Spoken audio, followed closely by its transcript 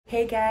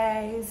Hey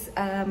guys,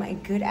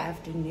 good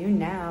afternoon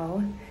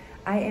now.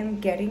 I am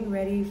getting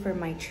ready for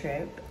my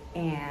trip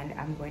and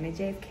I'm going to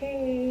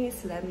JFK,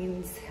 so that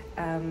means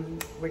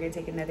we're gonna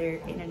take another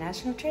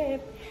international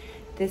trip.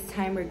 This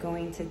time we're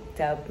going to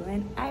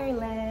Dublin,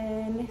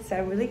 Ireland, so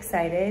I'm really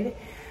excited.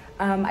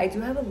 I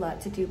do have a lot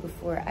to do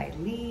before I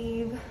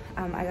leave.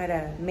 I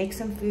gotta make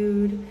some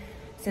food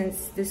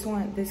since this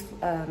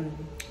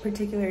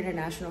particular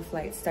international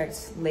flight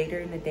starts later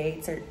in the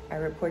day.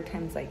 Our report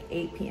time is like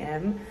 8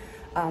 p.m.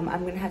 I'm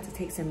gonna have to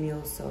take some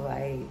meals so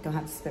I don't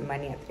have to spend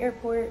money at the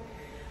airport.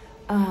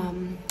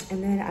 And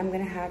then I'm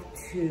gonna have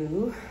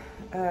to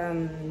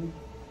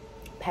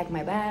pack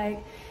my bag,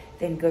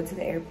 then go to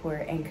the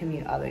airport and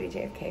commute all the way to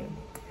JFK.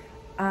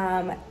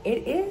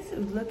 It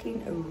is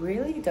looking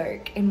really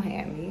dark in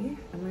Miami.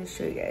 I'm gonna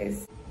show you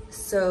guys.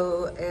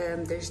 So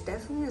there's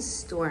definitely a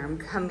storm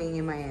coming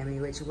in Miami,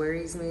 which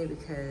worries me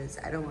because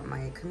I don't want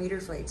my commuter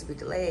flight to be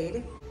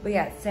delayed. But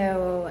yeah,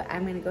 so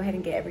I'm gonna go ahead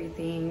and get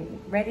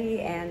everything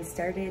ready and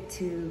started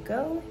to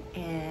go,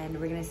 and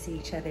we're gonna see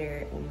each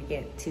other when we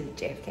get to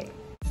JFK.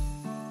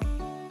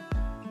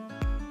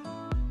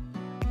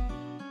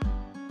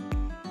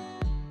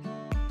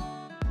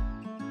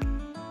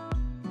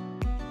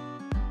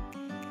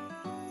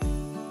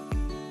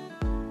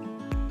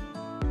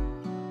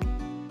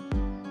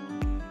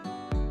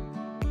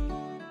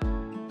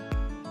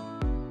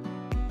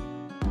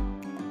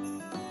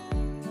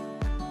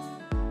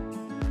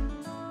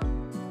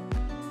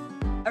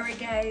 Alright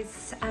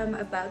guys, I'm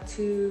about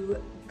to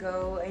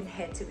go and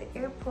head to the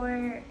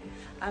airport.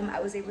 I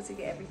was able to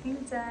get everything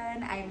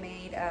done. I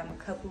made a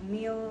couple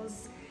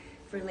meals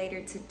for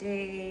later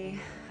today.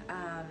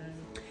 I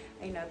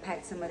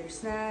packed some other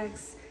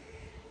snacks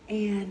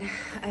and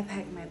I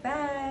packed my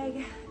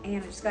bag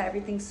and I just got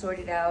everything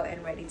sorted out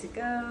and ready to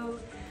go.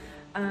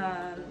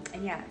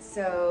 And yeah,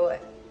 so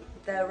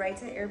the ride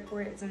to the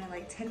airport is only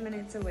like 10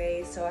 minutes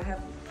away, so I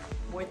have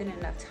more than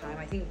enough time.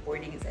 I think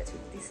boarding is at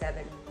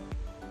 2:57.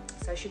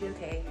 So I should be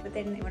okay. But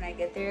then when I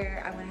get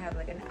there, I'm gonna have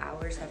like an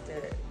hour, so I have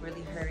to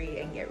really hurry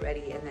and get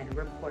ready, and then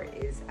report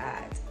is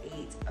at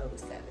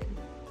 8:07.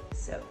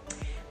 So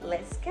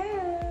let's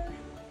go.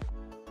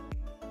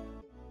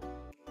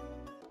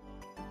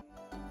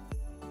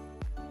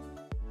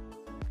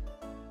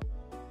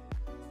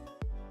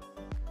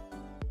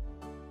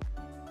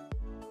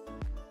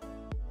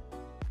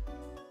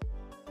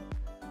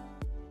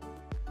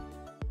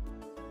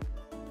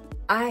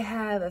 I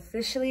have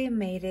officially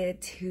made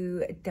it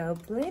to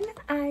Dublin,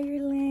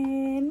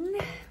 Ireland.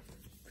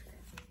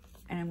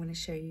 And I'm gonna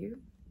show you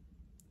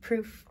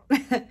proof.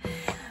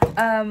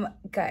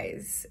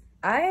 Guys,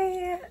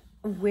 I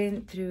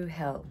went through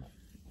hell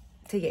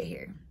to get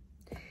here.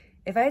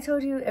 If I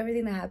told you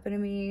everything that happened to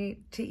me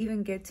to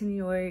even get to New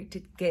York, to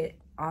get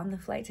on the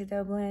flight to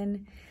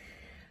Dublin,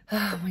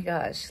 oh my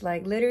gosh,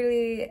 like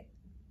literally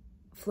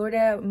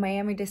Florida,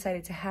 Miami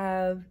decided to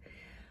have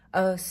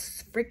a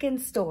freaking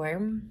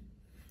storm.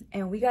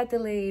 And we got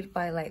delayed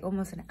by like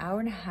almost an hour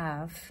and a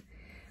half.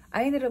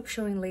 I ended up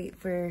showing late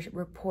for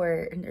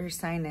report or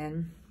sign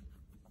in.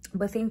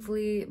 But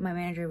thankfully, my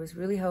manager was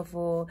really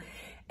helpful.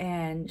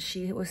 And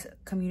she was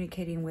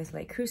communicating with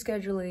like crew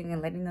scheduling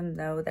and letting them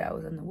know that I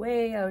was on the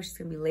way. I was just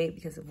gonna be late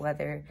because of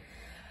weather.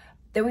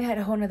 Then we had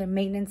a whole nother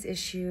maintenance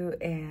issue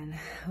and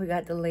we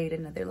got delayed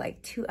another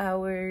like 2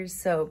 hours.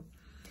 So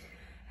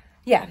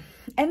yeah,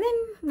 and then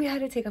we had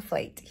to take a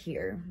flight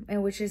here,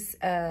 and which is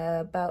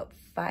about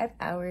 5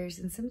 hours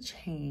and some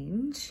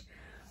change.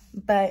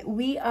 But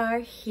we are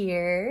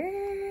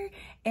here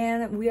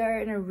and we are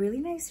in a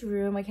really nice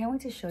room. I can't wait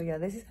to show you.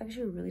 This is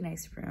actually a really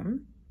nice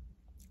room.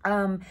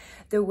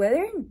 The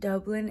weather in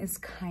Dublin is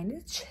kind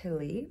of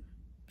chilly,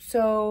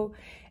 so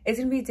it's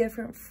gonna be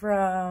different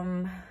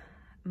from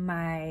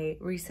my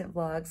recent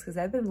vlogs because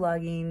I've been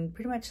vlogging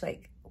pretty much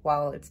like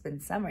while it's been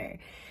summer.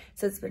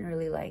 So it's been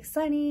really like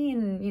sunny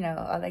and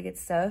all that good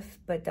stuff,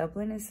 but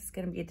Dublin is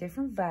gonna be a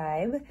different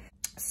vibe.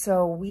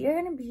 So we're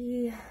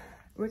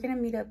gonna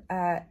meet up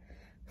at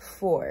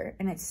 4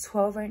 and it's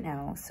 12 right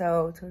now.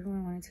 So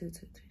 1, 2,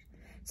 3.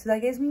 So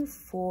that gives me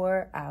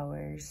 4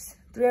 hours,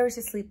 3 hours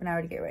to sleep, an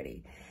hour to get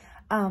ready.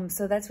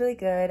 So that's really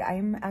good.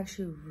 I'm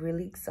actually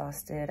really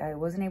exhausted. I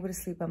wasn't able to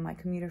sleep on my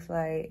commuter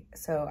flight,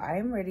 so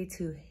I'm ready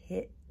to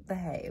hit the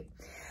hay.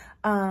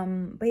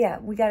 But yeah,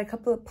 we got a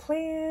couple of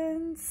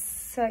plans,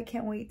 so I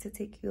can't wait to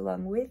take you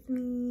along with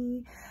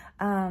me.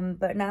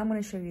 But now I'm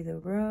gonna show you the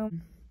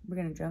room. We're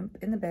gonna jump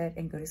in the bed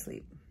and go to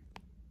sleep.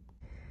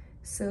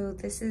 So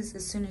this is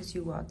as soon as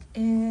you walk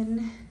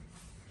in,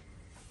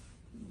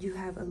 you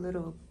have a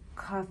little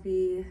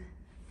coffee,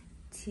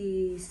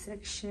 tea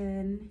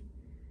section.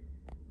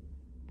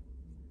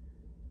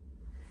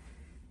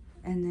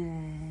 And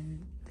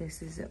then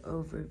this is an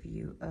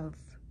overview of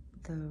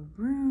the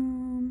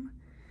room.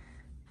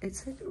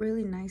 It's like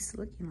really nice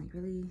looking, like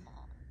really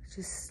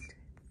just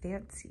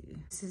fancy.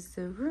 This is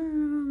the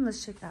room.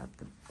 Let's check out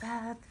the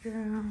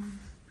bathroom.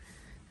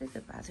 I think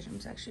the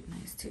bathroom's actually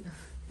nice too.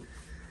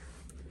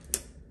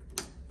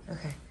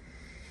 Okay.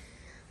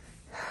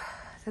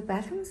 The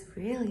bathroom's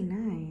really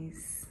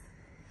nice.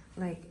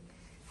 Like,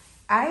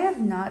 I have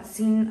not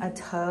seen a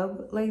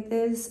tub like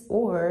this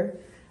or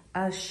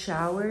a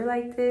shower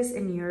like this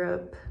in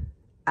Europe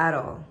at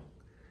all.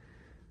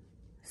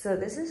 So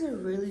this is a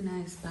really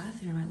nice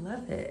bathroom. I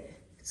love it.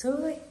 So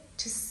like,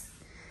 just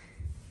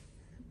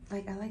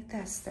like, I like the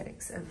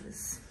aesthetics of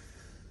this.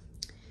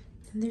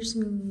 And there's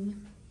me.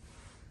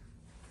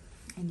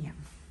 And yeah.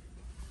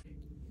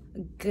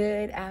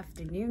 Good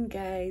afternoon,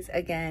 guys.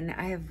 Again,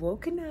 I have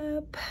woken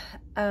up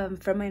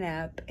from my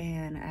nap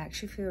and I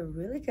actually feel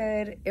really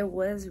good. It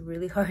was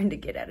really hard to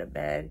get out of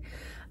bed.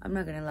 I'm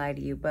not gonna lie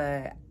to you,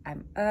 but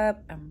I'm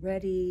up, I'm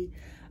ready.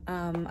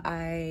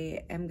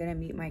 I am gonna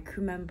meet my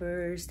crew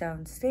members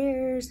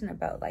downstairs in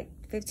about like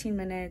 15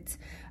 minutes.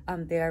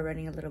 They are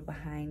running a little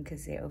behind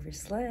because they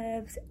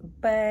overslept,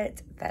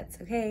 but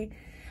that's okay.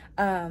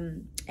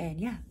 And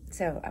yeah,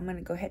 so I'm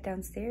gonna go head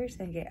downstairs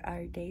and get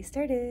our day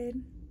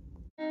started.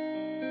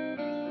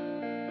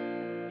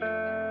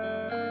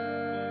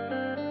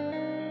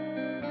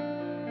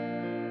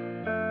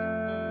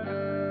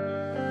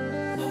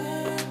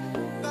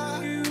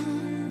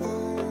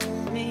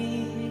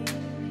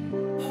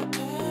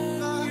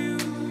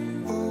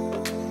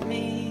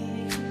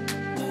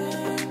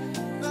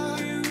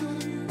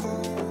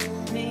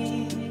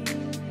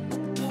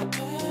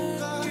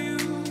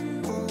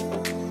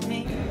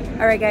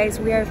 All right, guys,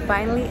 we are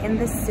finally in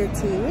the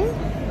city.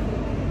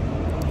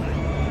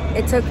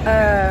 It took,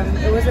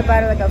 it was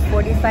about like a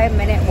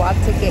 45-minute walk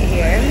to get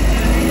here.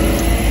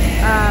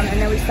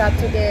 And then we stopped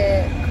to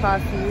get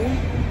coffee,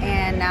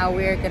 and now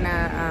we're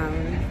gonna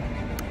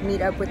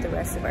meet up with the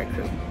rest of our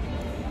crew.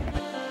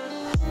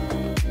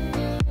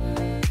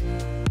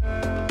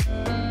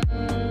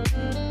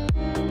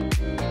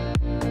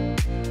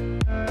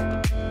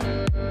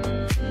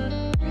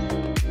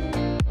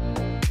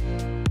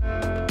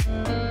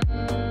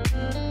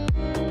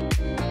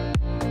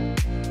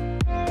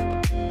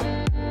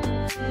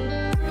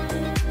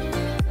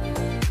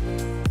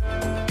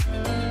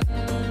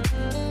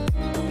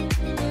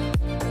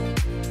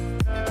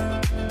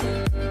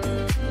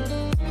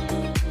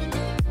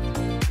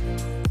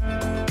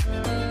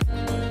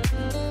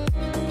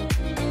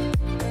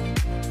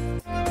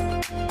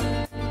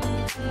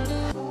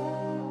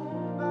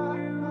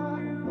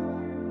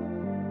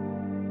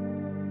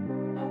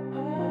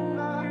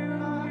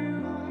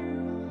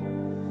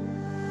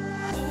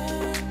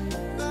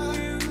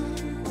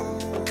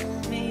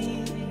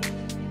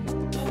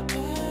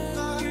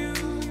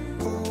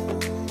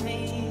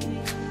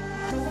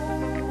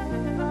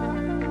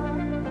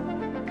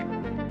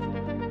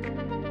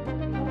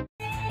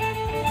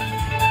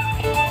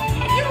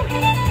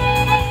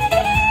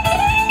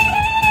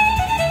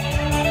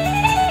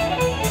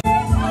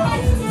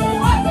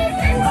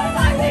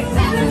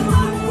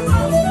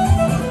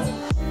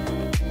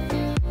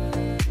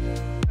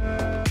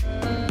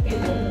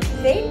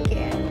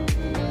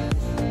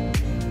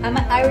 I'm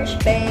an Irish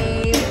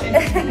babe.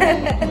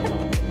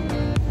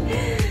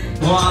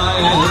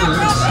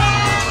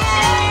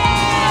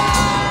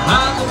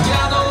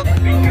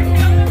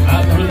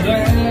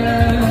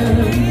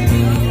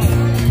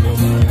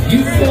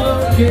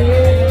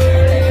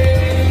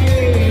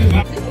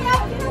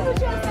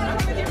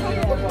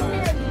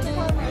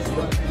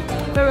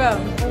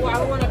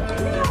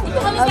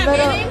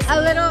 A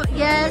little,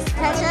 yes,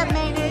 ketchup,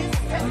 mayonnaise,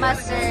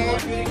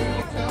 mustard.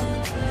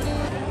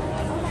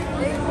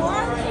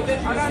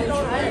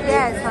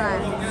 Yes,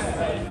 hold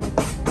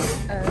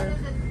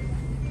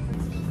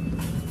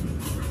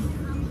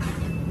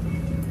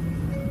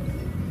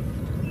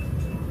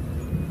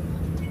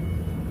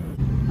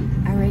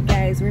Alright,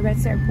 guys, we're about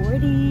to start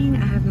boarding.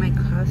 I have my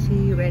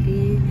coffee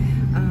ready.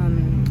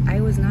 I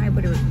was not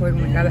able to record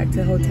when we got back to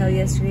the hotel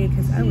yesterday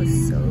because I was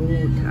so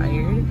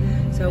tired.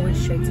 So I went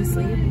straight to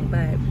sleep,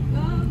 but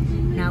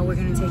now we're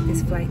gonna take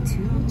this flight to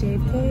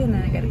JFK and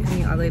then I gotta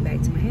commute all the way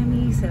back to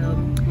Miami. So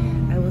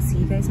I will see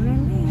you guys when I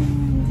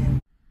land.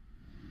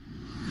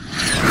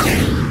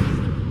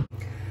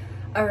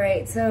 All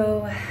right,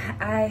 so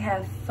I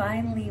have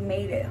finally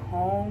made it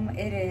home.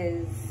 It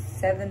is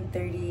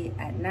 7:30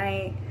 at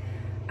night.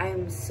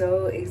 I'm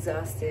so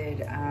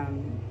exhausted.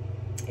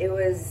 It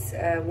was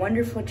a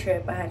wonderful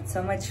trip. I had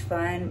so much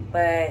fun,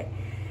 but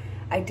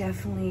I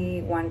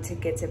definitely want to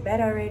get to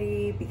bed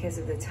already because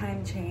of the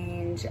time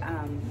change.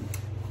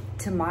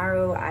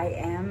 Tomorrow I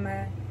am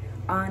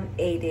on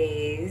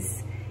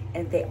A-days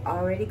and they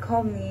already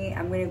called me.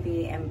 I'm gonna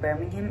be in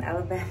Birmingham,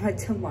 Alabama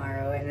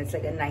tomorrow, and it's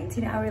like a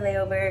 19-hour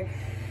layover.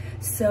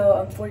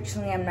 So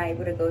unfortunately I'm not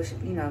able to go,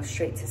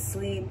 straight to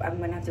sleep. I'm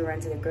gonna have to run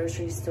to the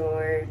grocery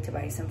store to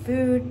buy some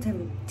food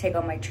to take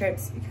on my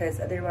trips because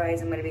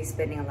otherwise I'm gonna be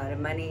spending a lot of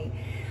money.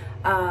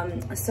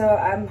 So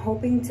I'm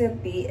hoping to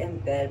be in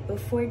bed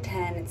before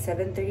 10. It's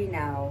 7:30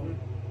 now.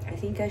 I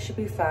think I should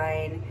be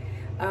fine.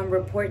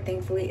 Report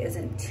thankfully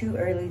isn't too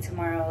early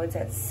tomorrow. It's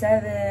at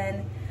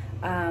 7,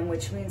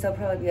 which means I'll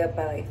probably be up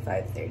by like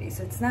 5:30.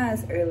 So it's not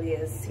as early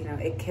as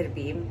it could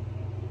be,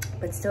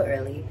 but still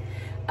early.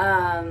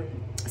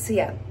 So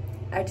yeah,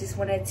 I just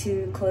wanted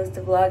to close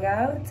the vlog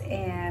out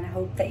and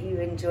hope that you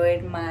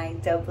enjoyed my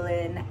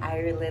Dublin,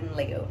 Ireland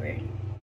layover.